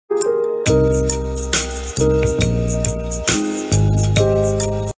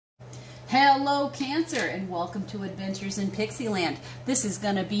Cancer, and welcome to Adventures in Pixieland. This is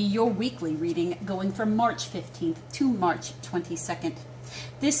going to be your weekly reading going from March 15th to March 22nd.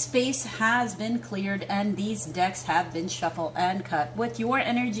 This space has been cleared and these decks have been shuffled and cut with your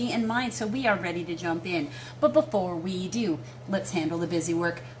energy in mind, so we are ready to jump in. But before we do, let's handle the busy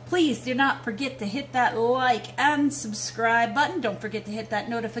work. Please do not forget to hit that like and subscribe button. Don't forget to hit that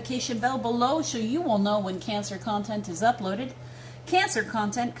notification bell below so you will know when Cancer content is uploaded. Cancer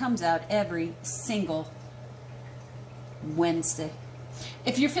content comes out every single Wednesday.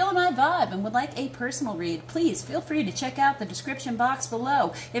 If you're feeling my vibe and would like a personal read, please feel free to check out the description box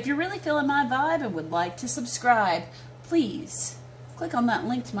below. If you're really feeling my vibe and would like to subscribe, please click on that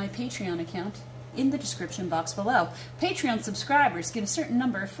link to my Patreon account in the description box below. Patreon subscribers get a certain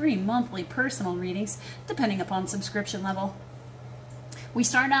number of free monthly personal readings depending upon subscription level. We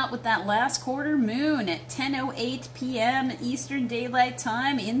start out with that last quarter moon at 10:08 p.m. Eastern Daylight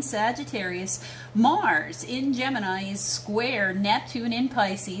Time in Sagittarius. Mars in Gemini is square Neptune in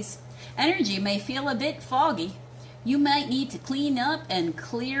Pisces. Energy may feel a bit foggy. You might need to clean up and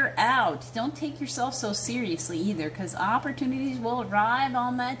clear out. Don't take yourself so seriously either, because opportunities will arrive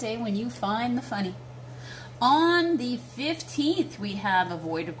on that day when you find the funny. On the 15th, we have a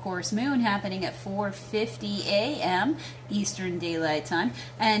void of course moon happening at 4:50 a.m. Eastern Daylight Time,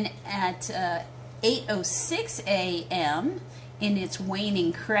 and at 8:06 a.m. in its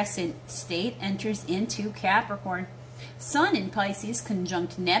waning crescent state enters into Capricorn. Sun in Pisces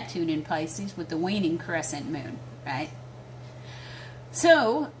conjunct Neptune in Pisces with the waning crescent moon, right?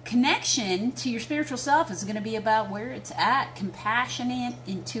 So, connection to your spiritual self is going to be about where it's at, compassionate,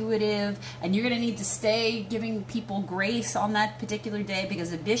 intuitive, and you're going to need to stay giving people grace on that particular day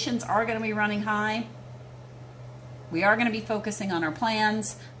because ambitions are going to be running high. We are going to be focusing on our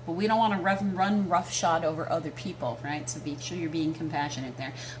plans, but we don't want to run roughshod over other people, right? So be sure you're being compassionate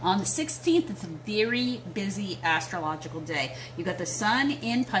there. On the 16th, it's a very busy astrological day. You got the Sun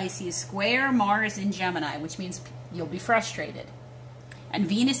in Pisces, square Mars in Gemini, which means you'll be frustrated. And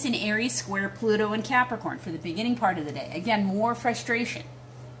Venus in Aries, square Pluto in Capricorn for the beginning part of the day. Again, more frustration.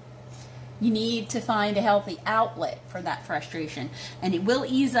 You need to find a healthy outlet for that frustration. And it will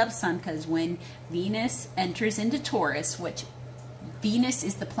ease up some because when Venus enters into Taurus, which Venus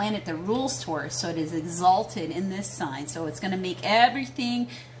is the planet that rules Taurus, so it is exalted in this sign. So it's going to make everything,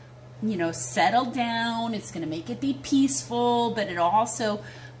 you know, settle down. It's going to make it be peaceful, but it also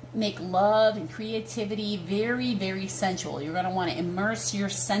make love and creativity very, very sensual. You're going to want to immerse your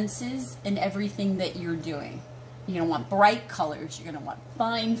senses in everything that you're doing. You're going to want bright colors. You're going to want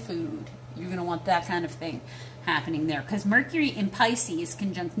fine food. You're going to want that kind of thing happening there. Because Mercury in Pisces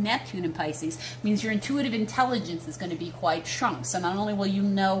conjunct Neptune in Pisces means your intuitive intelligence is going to be quite shrunk. So not only will you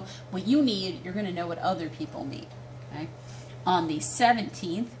know what you need, you're going to know what other people need. Okay? On the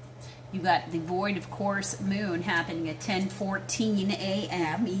 17th, you got the void of course moon happening at 10:14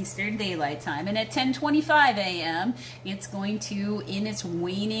 a.m. Eastern Daylight Time, and at 10:25 a.m. it's going to, in its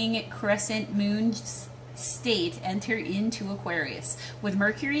waning crescent moon state, enter into Aquarius with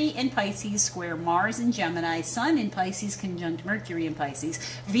Mercury in Pisces square Mars in Gemini, Sun in Pisces conjunct Mercury in Pisces,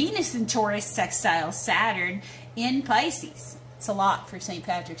 Venus in Taurus sextile Saturn in Pisces. It's a lot for St.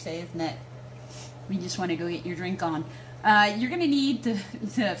 Patrick's Day, isn't it? We just want to go get your drink on. You're going to need to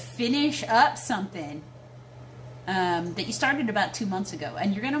finish up something that you started about 2 months ago.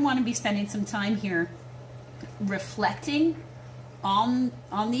 And you're going to want to be spending some time here reflecting on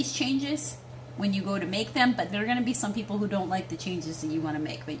these changes when you go to make them. But there are going to be some people who don't like the changes that you want to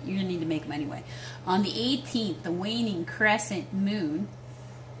make, but you're going to need to make them anyway. On the 18th, the waning crescent moon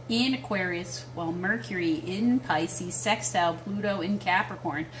in Aquarius, while Mercury in Pisces, sextile Pluto in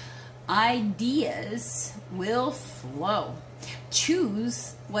Capricorn. Ideas will flow.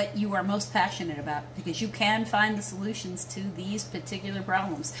 Choose what you are most passionate about because you can find the solutions to these particular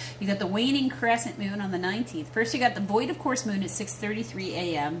problems. You got the waning crescent moon on the 19th. First you got the void of course moon at 6:33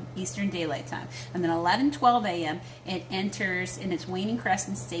 a.m. Eastern Daylight Time. And then 11:12 a.m. it enters in its waning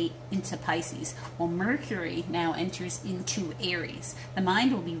crescent state into Pisces. Well, Mercury now enters into Aries. The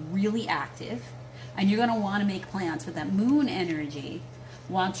mind will be really active and you're going to want to make plans with that moon energy.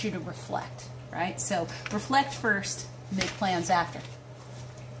 Wants you to reflect, right? So reflect first, make plans after.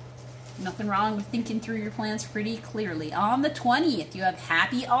 Nothing wrong with thinking through your plans pretty clearly. On the 20th, you have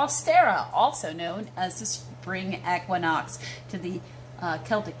Happy Ostara, also known as the spring equinox. To the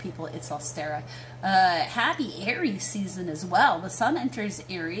Celtic people, it's Ostara. Happy Aries season as well. The sun enters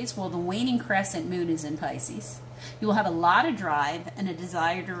Aries while the waning crescent moon is in Pisces. You will have a lot of drive and a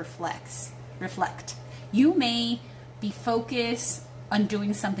desire to reflect. You may be focused on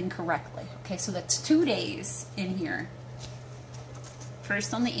doing something correctly. Okay, so that's 2 days in here.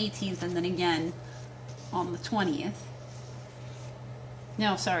 First on the 18th and then again on the 20th.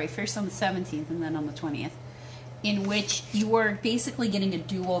 No, sorry, first on the 17th and then on the 20th, in which you are basically getting a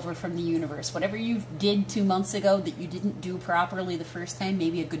do-over from the universe. Whatever you did 2 months ago that you didn't do properly the first time,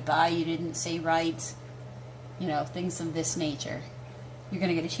 maybe a goodbye you didn't say right, you know, things of this nature. You're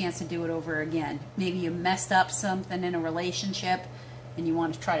going to get a chance to do it over again. Maybe you messed up something in a relationship and you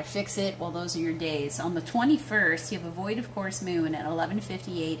want to try to fix it. Well, those are your days. On the 21st, you have a void of course moon at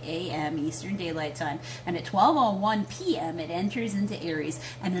 11:58 a.m. Eastern Daylight Time, and at 12:01 p.m. it enters into Aries,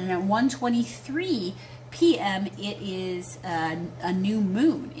 and then at 1:23 p.m. it is a new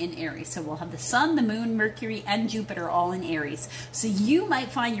moon in Aries. So we'll have the sun, the moon, Mercury, and Jupiter all in Aries. So you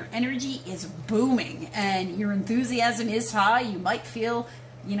might find your energy is booming and your enthusiasm is high. You might feel,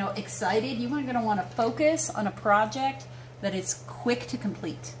 you know, excited. You're going to want to focus on a project that is quick to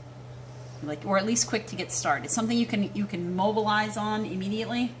complete, like, or at least quick to get started. Something you can mobilize on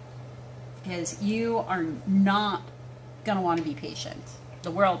immediately, because you are not going to want to be patient. The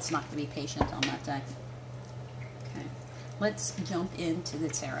world's not going to be patient on that day. Okay, let's jump into the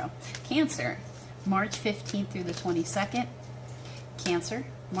tarot. Cancer, March 15th through the 22nd. Cancer,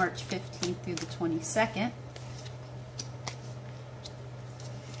 March 15th through the 22nd.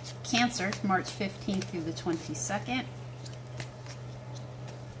 Cancer, March 15th through the 22nd.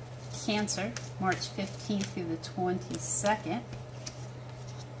 Cancer, March 15th through the 22nd.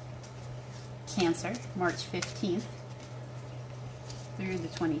 Cancer, March 15th through the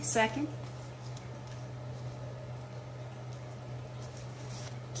 22nd.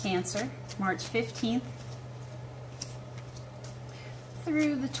 Cancer, March 15th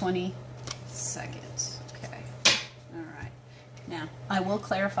through the 22nd. Okay. All right. Now, I will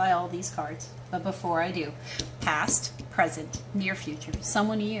clarify all these cards, but before I do, past, present, near future,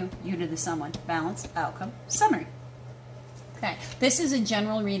 someone to you, you to the someone, balance, outcome, summary. Okay, this is a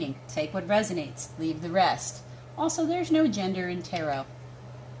general reading. Take what resonates, leave the rest. Also, there's no gender in tarot.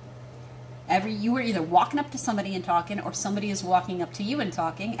 You are either walking up to somebody and talking, or somebody is walking up to you and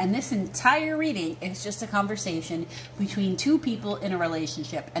talking, and this entire reading is just a conversation between two people in a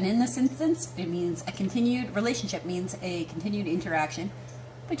relationship. And in this instance, it means a continued relationship, means a continued interaction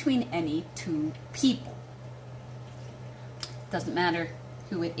between any two people. Doesn't matter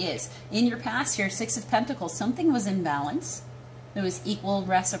who it is. In your past here, Six of Pentacles, something was in balance. There was equal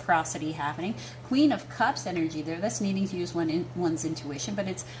reciprocity happening. Queen of Cups energy there. That's needing to use one's intuition, but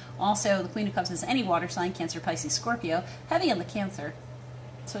it's also, the Queen of Cups is any water sign, Cancer, Pisces, Scorpio, heavy on the Cancer.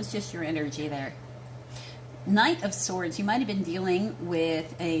 So it's just your energy there. Knight of Swords, you might have been dealing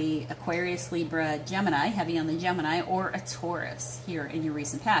with a Aquarius, Libra, Gemini, heavy on the Gemini, or a Taurus here in your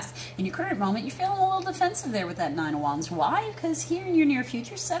recent past. In your current moment, you're feeling a little defensive there with that Nine of Wands. Why? Because here in your near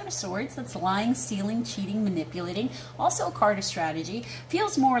future, Seven of Swords, that's lying, stealing, cheating, manipulating, also a card of strategy.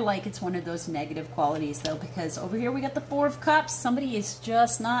 Feels more like it's one of those negative qualities, though, because over here we got the Four of Cups. Somebody is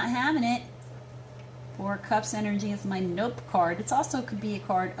just not having it. Four of Cups energy is my nope card. It also could be a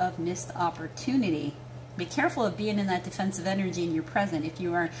card of missed opportunity. Be careful of being in that defensive energy in your present if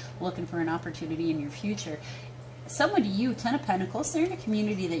you are looking for an opportunity in your future. Someone to you, Ten of Pentacles, they're in a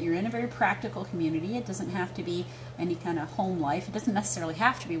community that you're in, a very practical community. It doesn't have to be any kind of home life. It doesn't necessarily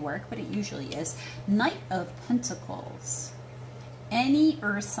have to be work, but it usually is. Knight of Pentacles. Any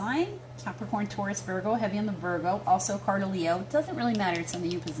earth sign, Capricorn, Taurus, Virgo, heavy on the Virgo, also card of Leo. It doesn't really matter. It's in the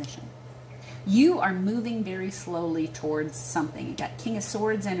U position. You are moving very slowly towards something. You got King of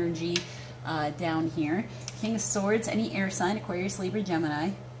Swords energy down here. King of Swords, any air sign, Aquarius, Libra,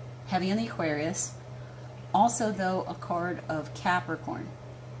 Gemini, heavy on the Aquarius. Also, though, a card of Capricorn.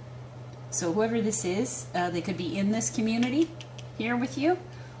 So whoever this is, they could be in this community here with you,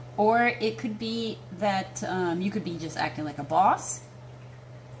 or it could be that you could be just acting like a boss.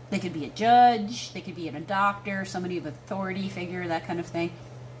 They could be a judge, they could be a doctor, somebody of authority figure, that kind of thing.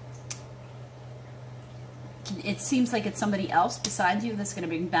 It seems like it's somebody else besides you that's going to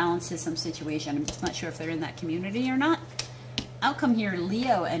bring balance to some situation. I'm just not sure if they're in that community or not. Outcome here,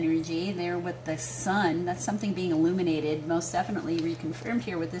 Leo energy, there with the sun. That's something being illuminated, most definitely reconfirmed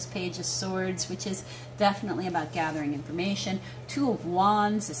here with this Page of Swords, which is definitely about gathering information. Two of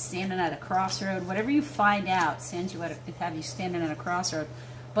Wands is standing at a crossroad. Whatever you find out stands you at have you standing at a crossroad.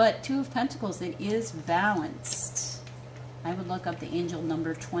 But Two of Pentacles, it is balanced. I would look up the angel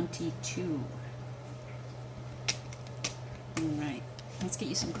number 22. All right, let's get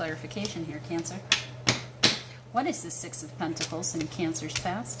you some clarification here, Cancer. What is the Six of Pentacles in Cancer's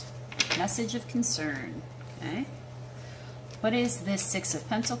past? Message of concern. Okay. What is this Six of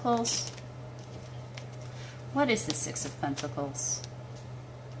Pentacles? What is the Six of Pentacles?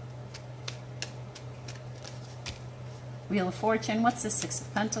 Wheel of Fortune. What's the Six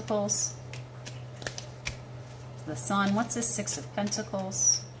of Pentacles? The Sun. What's this? Six of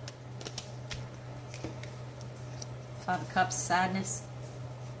Pentacles. Five of Cups. Sadness.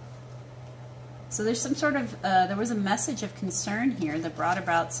 So there's some sort of, there was a message of concern here that brought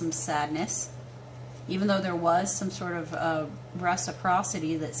about some sadness, even though there was some sort of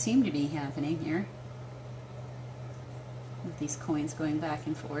reciprocity that seemed to be happening here. With these coins going back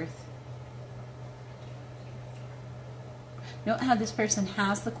and forth. Note how this person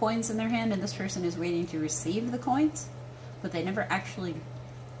has the coins in their hand and this person is waiting to receive the coins, but they never actually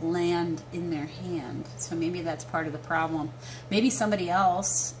land in their hand. So maybe that's part of the problem. Maybe somebody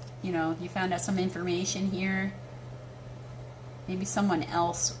else, you know, you found out some information here. Maybe someone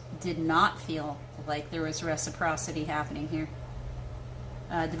else did not feel like there was reciprocity happening here.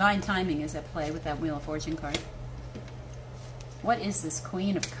 Divine timing is at play with that Wheel of Fortune card. What is this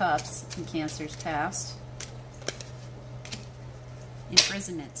Queen of Cups in Cancer's past?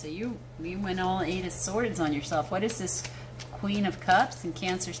 Imprisonment. So you went all 8 of Swords on yourself. What is this Queen of Cups in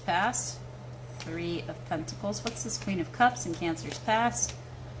Cancer's past? 3 of Pentacles. What's this Queen of Cups in Cancer's past?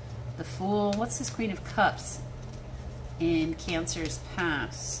 The Fool. What's this Queen of Cups in Cancer's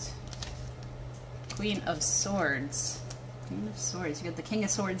past? Queen of Swords. Queen of Swords. You got the King of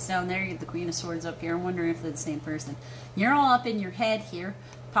Swords down there. You got the Queen of Swords up here. I'm wondering if they're the same person. You're all up in your head here,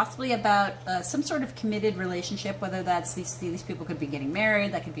 possibly about some sort of committed relationship. Whether that's these people could be getting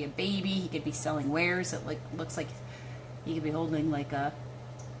married. That could be a baby. He could be selling wares. It looks like he could be holding like a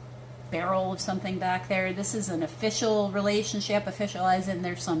barrel of something back there. This is an official relationship. Official as in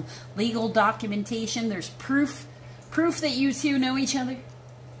there's some legal documentation. There's proof that you two know each other.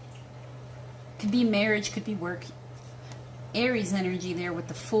 Could be marriage. Could be work. Aries energy there with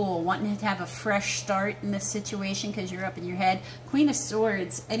the Fool, wanting to have a fresh start in this situation because you're up in your head. Queen of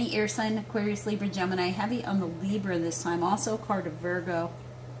Swords, any air sign, Aquarius, Libra, Gemini, heavy on the Libra this time. Also a card of Virgo.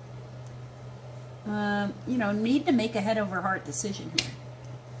 You know, need to make a head over heart decision here.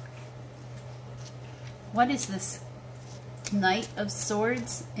 What is this Knight of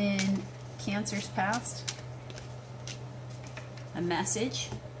Swords in Cancer's past? A message.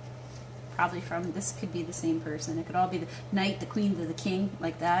 Probably from, this could be the same person. It could all be the Knight, the Queen, the King,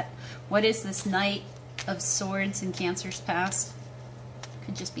 like that. What is this Knight of Swords in Cancer's past?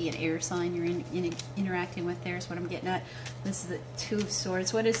 Could just be an air sign you're interacting with there is what I'm getting at. This is the Two of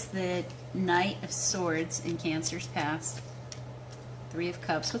Swords. What is the Knight of Swords in Cancer's past? 3 of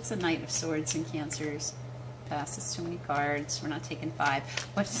Cups. What's the Knight of Swords in Cancer's past? It's too many cards. We're not taking 5.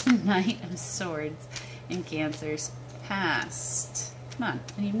 What's the Knight of Swords in Cancer's past? Come on,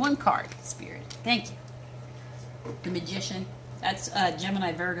 I need 1 card, Spirit. Thank you. The Magician. That's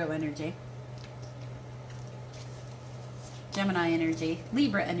Gemini, Virgo energy. Gemini energy.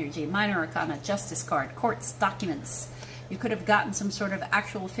 Libra energy. Minor Arcana. Justice card. Courts. Documents. You could have gotten some sort of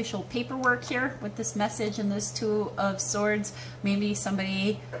actual official paperwork here with this message and this Two of Swords. Maybe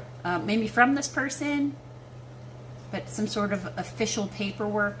somebody, maybe from this person, but some sort of official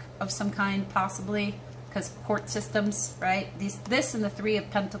paperwork of some kind, possibly. Because court systems, right? This and the 3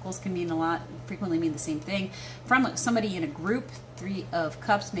 of Pentacles can mean a lot, frequently mean the same thing. From somebody in a group, 3 of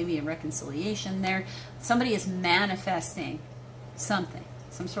Cups, maybe a reconciliation there. Somebody is manifesting something,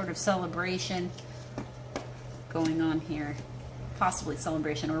 some sort of celebration going on here. Possibly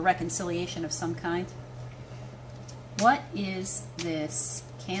celebration or reconciliation of some kind. What is this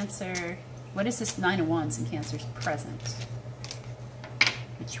Cancer? What is this 9 of Wands in Cancer's present?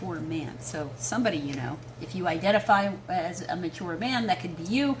 Mature man. So somebody you know. If you identify as a mature man, that could be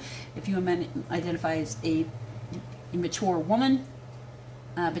you. If you identify as a mature woman,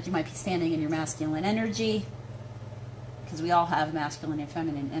 but you might be standing in your masculine energy, because we all have masculine and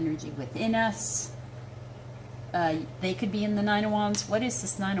feminine energy within us. They could be in the 9 of Wands. What is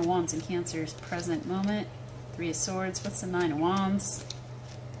this 9 of Wands in Cancer's present moment? 3 of Swords. What's the 9 of Wands?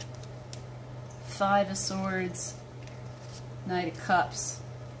 5 of Swords. Knight of Cups.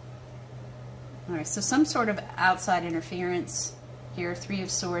 Alright, so some sort of outside interference here. 3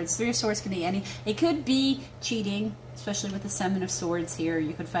 of Swords. 3 of Swords can be any. It could be cheating, especially with the 7 of Swords here.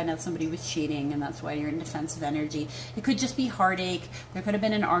 You could find out somebody was cheating, and that's why you're in defensive energy. It could just be heartache. There could have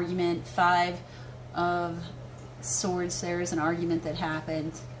been an argument. 5 of Swords, there is an argument that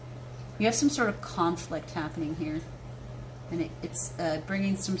happened. You have some sort of conflict happening here. And it's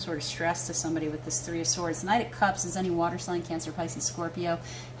bringing some sort of stress to somebody with this 3 of Swords. Knight of Cups is any water sign, Cancer, Pisces, Scorpio.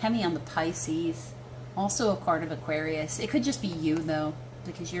 Heavy on the Pisces. Also a card of Aquarius. It could just be you, though,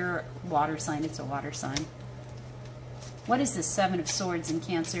 because you're a water sign. It's a water sign. What is this 7 of Swords in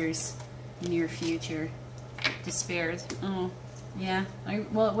Cancer's near future? Despair. Oh, yeah.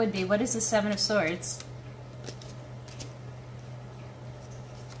 Well, it would be. What is the 7 of Swords?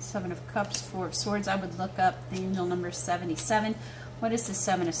 Seven of Cups, Four of Swords. I would look up the angel number 77. What is the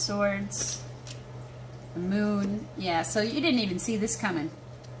Seven of Swords? The Moon. Yeah, so you didn't even see this coming.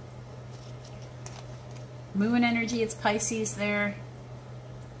 Moon energy, it's Pisces there.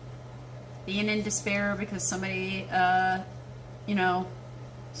 Being in despair because somebody, you know,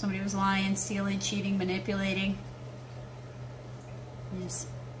 somebody was lying, stealing, cheating, manipulating.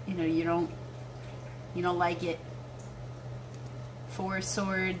 You know, you don't like it. Four of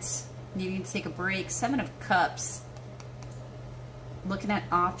Swords, needing to take a break. Seven of Cups, looking at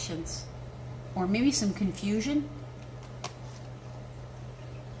options. Or maybe some confusion.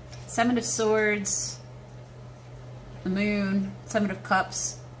 Seven of Swords, the Moon, Seven of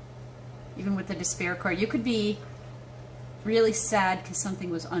Cups, even with the despair card. You could be really sad because something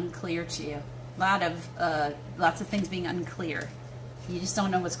was unclear to you. Lots of things being unclear. You just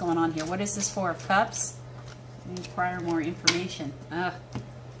don't know what's going on here. What is this Four of Cups? Require more information.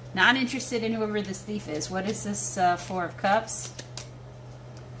 Not interested in whoever this thief is. What is this Four of Cups?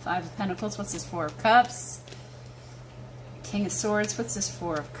 Five of Pentacles. What's this Four of Cups? King of Swords. What's this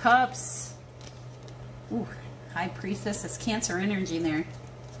Four of Cups? Ooh, High Priestess. That's Cancer energy there.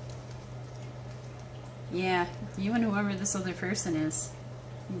 Yeah, you and whoever this other person is,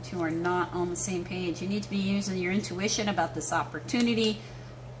 you two are not on the same page. You need to be using your intuition about this opportunity,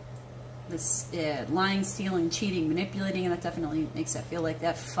 this lying, stealing, cheating, manipulating, and that definitely makes it feel like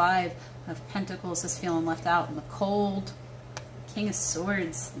that. Five of Pentacles is feeling left out in the cold. King of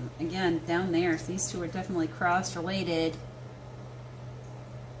Swords, again, down there. So these two are definitely cross-related.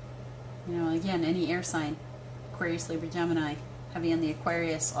 You know, again, any air sign. Aquarius, Libra, Gemini. Heavy on the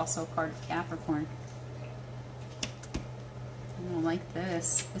Aquarius, also a card of Capricorn. I don't like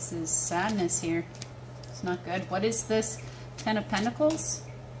this. This is sadness here. It's not good. What is this? Ten of Pentacles?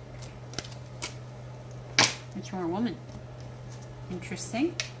 Mature woman.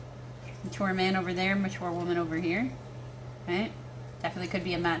 Interesting. Mature man over there, mature woman over here. Right? Definitely could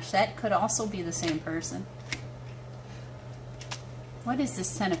be a match set. Could also be the same person. What is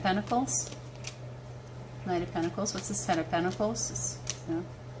this Ten of Pentacles? Knight of Pentacles. What's this Ten of Pentacles? It's, you know,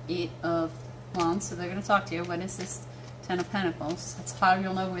 Eight of Wands. So they're going to talk to you. What is this Ten of Pentacles? That's how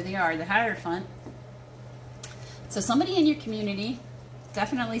you'll know where they are. The Hierophant. So somebody in your community,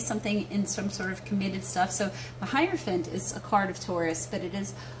 definitely something in some sort of committed stuff. So the Hierophant is a card of Taurus, but it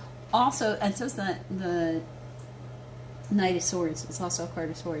is also, and so is the Knight of Swords. It's also a card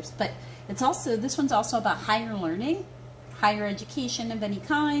of Taurus, but it's also, this one's also about higher learning, higher education of any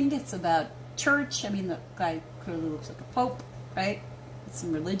kind. It's about church. I mean, the guy clearly looks like a pope, right?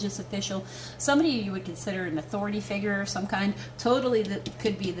 Some religious official, somebody you would consider an authority figure of some kind. Totally, that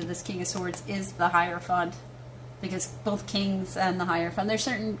could be that this King of Swords is the Hierophant, because both Kings and the Hierophant, there's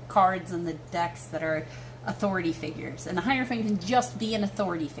certain cards in the decks that are authority figures, and the Hierophant can just be an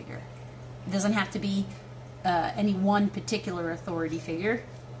authority figure. It doesn't have to be any one particular authority figure.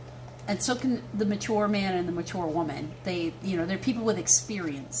 And so can the mature man and the mature woman. They, you know, they're people with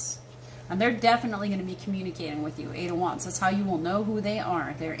experience. And they're definitely going to be communicating with you. Eight of Wands. That's how you will know who they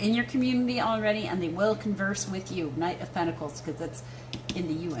are. They're in your community already, and they will converse with you. Knight of Pentacles, because that's in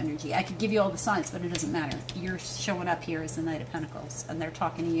the you energy. I could give you all the signs, but it doesn't matter. You're showing up here as the Knight of Pentacles, and they're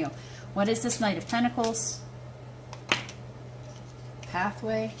talking to you. What is this Knight of Pentacles?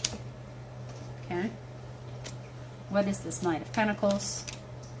 Pathway. Okay. What is this Knight of Pentacles?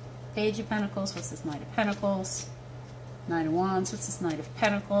 Page of Pentacles. What's this Knight of Pentacles? Knight of Wands. What's this Knight of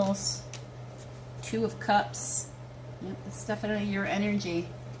Pentacles? Two of Cups. Yep, it's definitely your energy.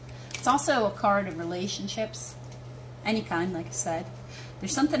 It's also a card of relationships. Any kind, like I said.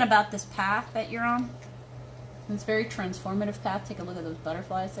 There's something about this path that you're on. It's a very transformative path. Take a look at those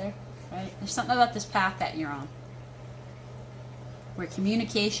butterflies there. Right? There's something about this path that you're on, where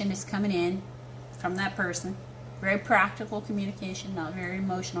communication is coming in from that person. Very practical communication, not very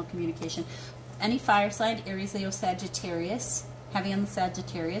emotional communication. Any fire sign, Aries, Leo, Sagittarius. Heavy on the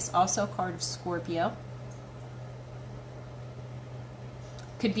Sagittarius. Also a card of Scorpio.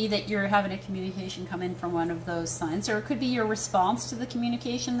 Could be that you're having a communication come in from one of those signs, or it could be your response to the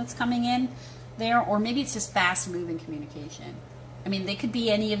communication that's coming in there, or maybe it's just fast-moving communication. I mean, they could be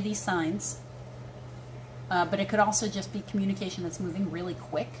any of these signs, but it could also just be communication that's moving really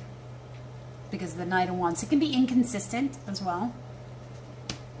quick, because the Knight of Wands, it can be inconsistent as well.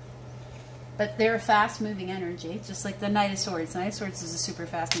 But they're a fast-moving energy, just like the Knight of Swords. The Knight of Swords is a super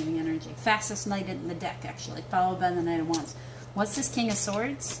fast-moving energy. Fastest knight in the deck, actually, followed by the Knight of Wands. What's this King of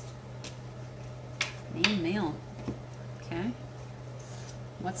Swords? Male. Okay.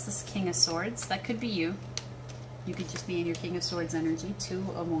 What's this King of Swords? That could be you. You could just be in your King of Swords energy. Two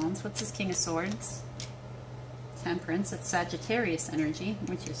of Wands. What's this King of Swords? Temperance, it's Sagittarius energy,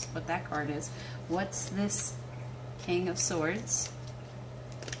 which is what that card is. What's this King of Swords?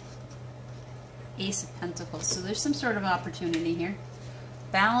 Ace of Pentacles. So there's some sort of opportunity here.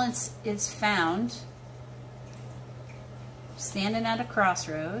 Balance is found. Standing at a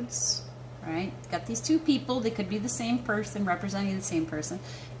crossroads, right? Got these two people. They could be the same person, representing the same person.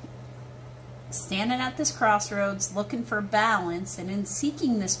 Standing at this crossroads, looking for balance, and in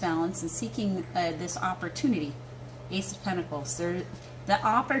seeking this balance and seeking this opportunity. Ace of Pentacles. The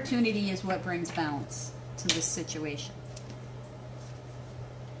opportunity is what brings balance to this situation.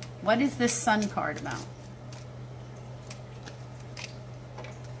 What is this Sun card about?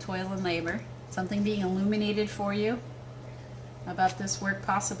 Toil and labor. Something being illuminated for you about this work,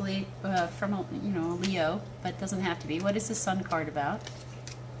 possibly from a Leo, but it doesn't have to be. What is the Sun card about?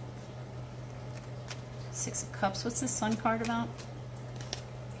 Six of Cups. What's the Sun card about?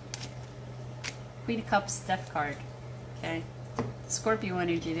 Queen of Cups, Death card. Okay. Scorpio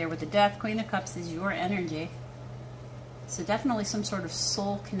energy there with the Death. Queen of Cups is your energy. So definitely some sort of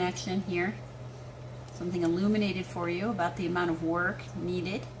soul connection here. Something illuminated for you about the amount of work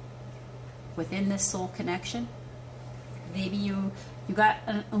needed within this soul connection. Maybe you got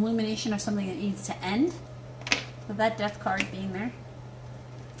an illumination of something that needs to end with that Death card being there.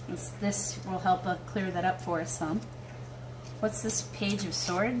 This will help clear that up for us some. What's this Page of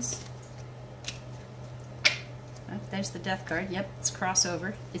Swords? Oh, there's the Death card. Yep, it's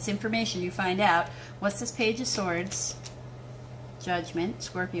crossover. It's information you find out. What's this Page of Swords? Judgment,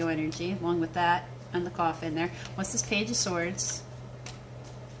 Scorpio energy, along with that and the coffin there. What's this Page of Swords?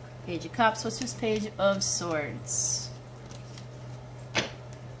 Page of Cups. What's this Page of Swords?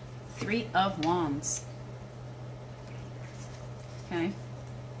 Three of Wands. Okay.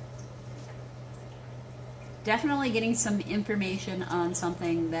 Definitely getting some information on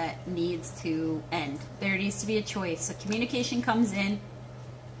something that needs to end. There needs to be a choice. So communication comes in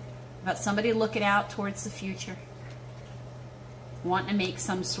about somebody looking out towards the future, wanting to make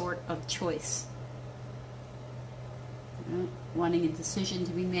some sort of choice, wanting a decision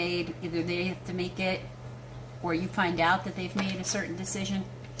to be made. Either they have to make it, or you find out that they've made a certain decision.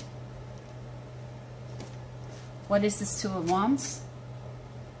 What is this Two of Wands?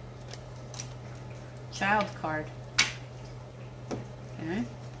 Child card. Okay.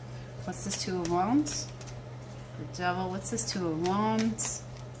 What's this Two of Wands? The Devil. What's this Two of Wands?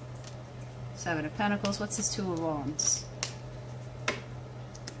 Seven of Pentacles. What's this Two of Wands?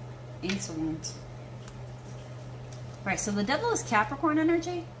 Ace of Wands. Right, so the Devil is Capricorn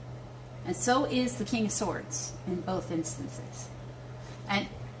energy, and so is the King of Swords in both instances. And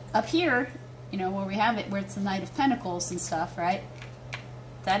up here, where we have it, where it's the Knight of Pentacles and stuff, right?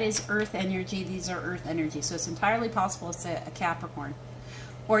 That is Earth energy. These are Earth energy. So it's entirely possible it's a Capricorn.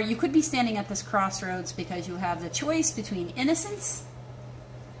 Or you could be standing at this crossroads because you have the choice between innocence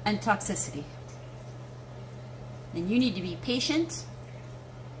and toxicity. And you need to be patient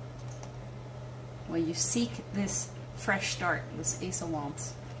while you seek this fresh start, this Ace of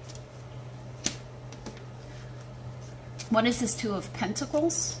Wands. What is this Two of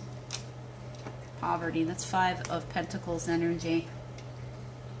Pentacles? Poverty. That's Five of Pentacles energy.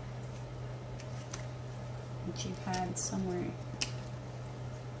 Which you've had somewhere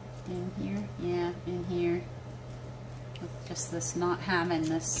in here. Yeah, in here. With just this not having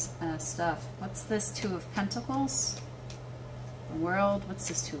this stuff. What's this Two of Pentacles? The World. What's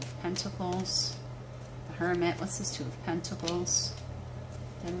this Two of Pentacles? The Hermit. What's this Two of Pentacles?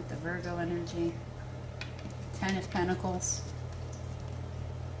 Then with the Virgo energy. Ten of Pentacles.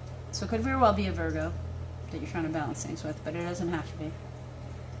 So it could very well be a Virgo that you're trying to balance things with, but it doesn't have to be.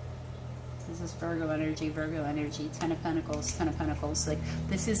 This is Virgo energy, Ten of Pentacles. Like,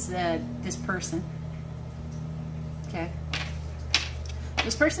 this is this person. Okay.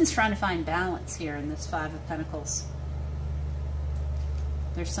 This person's trying to find balance here in this Five of Pentacles.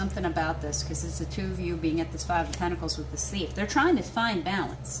 There's something about this, because it's the two of you being at this Five of Pentacles with the Thief. They're trying to find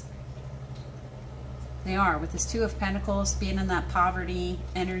balance. They are, with this Two of Pentacles being in that poverty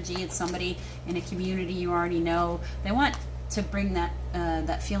energy. It's somebody in a community you already know. They want to bring that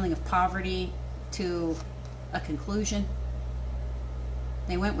that feeling of poverty to a conclusion.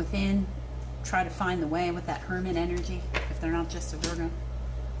 They went within, try to find the way with that Hermit energy, if they're not just a Virgo.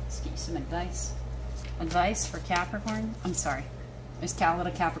 Let's give you some advice. Advice for Capricorn? I'm sorry. There's a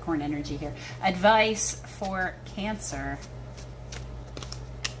little Capricorn energy here. Advice for Cancer.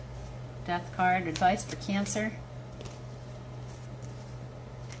 Death card. Advice for Cancer.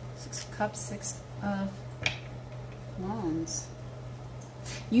 Six of Cups, Six of Wands.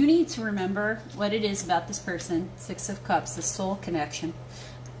 You need to remember what it is about this person, Six of Cups, the soul connection,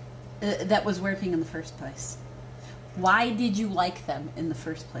 that was working in the first place. Why did you like them in the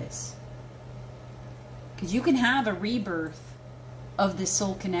first place? Because you can have a rebirth of this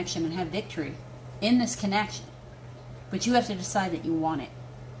soul connection and have victory in this connection. But you have to decide that you want it.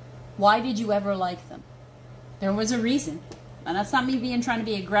 Why did you ever like them? There was a reason. And that's not me trying to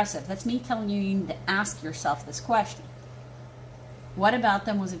be aggressive. That's me telling you you need to ask yourself this question. What about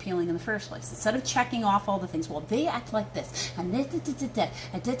them was appealing in the first place? Instead of checking off all the things, well, they act like this, and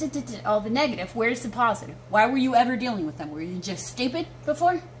all the negative, where's the positive? Why were you ever dealing with them? Were you just stupid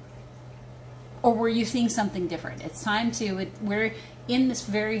before? Or were you seeing something different? It's time to, we're in this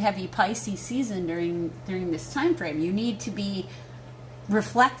very heavy Pisces season during this time frame. You need to be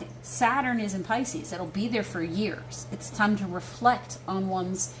reflecting. Saturn is in Pisces. It'll be there for years. It's time to reflect on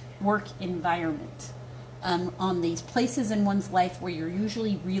one's work environment. On these places in one's life where you're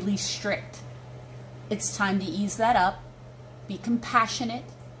usually really strict. It's time to ease that up, be compassionate,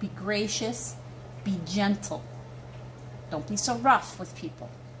 be gracious, be gentle. Don't be so rough with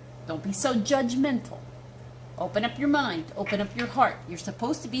people. Don't be so judgmental. Open up your mind, open up your heart. You're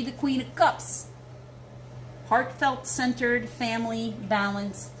supposed to be the Queen of Cups. Heartfelt, centered, family,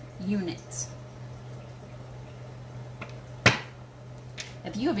 balanced unit.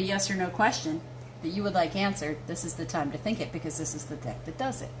 If you have a yes or no question that you would like answered, this is the time to think it, because this is the deck that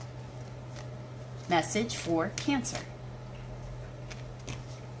does it. Message for Cancer.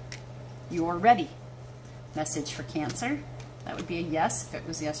 You're ready. Message for Cancer. That would be a yes if it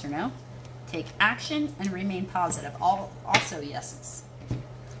was yes or no. Take action and remain positive. Also yeses.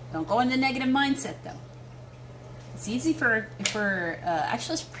 Don't go into negative mindset though. It's easy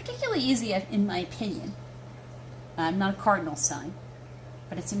actually it's particularly easy in my opinion. I'm not a cardinal sign.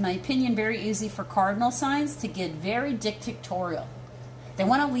 But it's, in my opinion, very easy for cardinal signs to get very dictatorial. They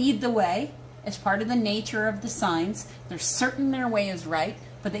want to lead the way as part of the nature of the signs. They're certain their way is right,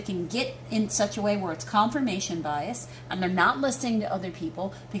 but they can get in such a way where it's confirmation bias, and they're not listening to other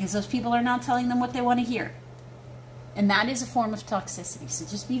people because those people are not telling them what they want to hear. And that is a form of toxicity. So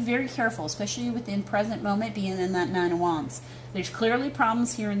just be very careful, especially within present moment, being in that Nine of Wands. There's clearly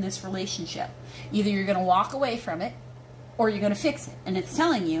problems here in this relationship. Either you're going to walk away from it, or you're going to fix it. And it's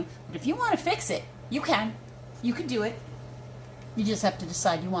telling you that if you want to fix it, you can. You can do it. You just have to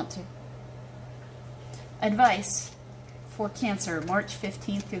decide you want to. Advice for Cancer, March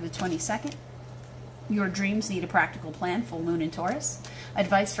 15th through the 22nd. Your dreams need a practical plan, full moon in Taurus.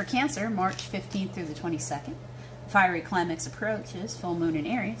 Advice for Cancer, March 15th through the 22nd. Fiery climax approaches, full moon in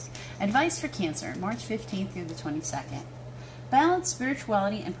Aries. Advice for Cancer, March 15th through the 22nd. Balance,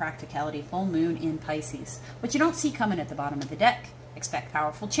 spirituality, and practicality, full moon in Pisces. What you don't see coming at the bottom of the deck. Expect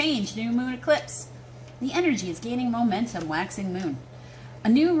powerful change, new moon eclipse. The energy is gaining momentum, waxing moon. A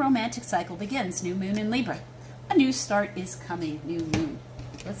new romantic cycle begins, new moon in Libra. A new start is coming, new moon.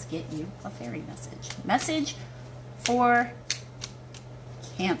 Let's get you a fairy message. Message for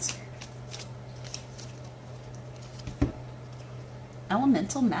Cancer.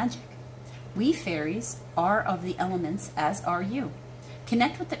 Elemental magic. We fairies are of the elements, as are you.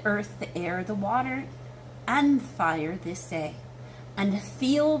 Connect with the earth, the air, the water, and fire this day, and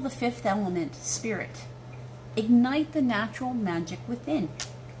feel the fifth element, spirit. Ignite the natural magic within.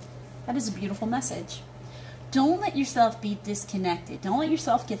 That is a beautiful message. Don't let yourself be disconnected. Don't let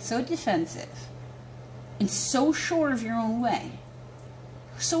yourself get so defensive and so sure of your own way.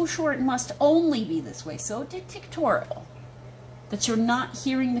 So sure it must only be this way. So dictatorial that you're not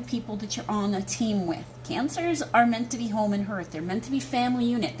hearing the people that you're on a team with. Cancers are meant to be home and hearth. They're meant to be family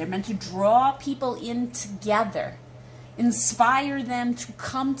unit. They're meant to draw people in together. Inspire them to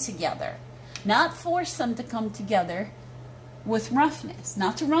come together. Not force them to come together with roughness.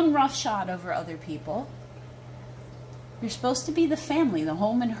 Not to run roughshod over other people. You're supposed to be the family, the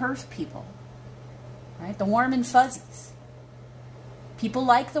home and hearth people. Right? The warm and fuzzies. People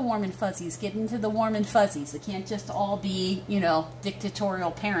like the warm and fuzzies. Get into the warm and fuzzies. It can't just all be, you know, dictatorial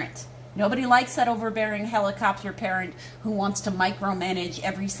parent. Nobody likes that overbearing helicopter parent who wants to micromanage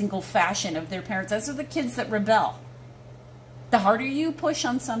every single fashion of their parents. Those are the kids that rebel. The harder you push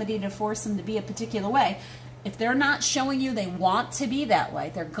on somebody to force them to be a particular way, if they're not showing you they want to be that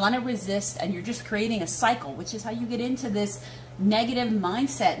way, they're going to resist, and you're just creating a cycle, which is how you get into this negative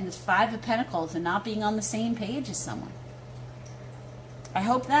mindset and this Five of Pentacles and not being on the same page as someone. I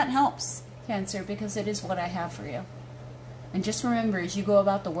hope that helps, Cancer, because it is what I have for you. And just remember, as you go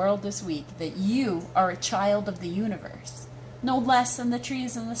about the world this week, that you are a child of the universe, no less than the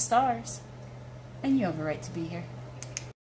trees and the stars. And you have a right to be here.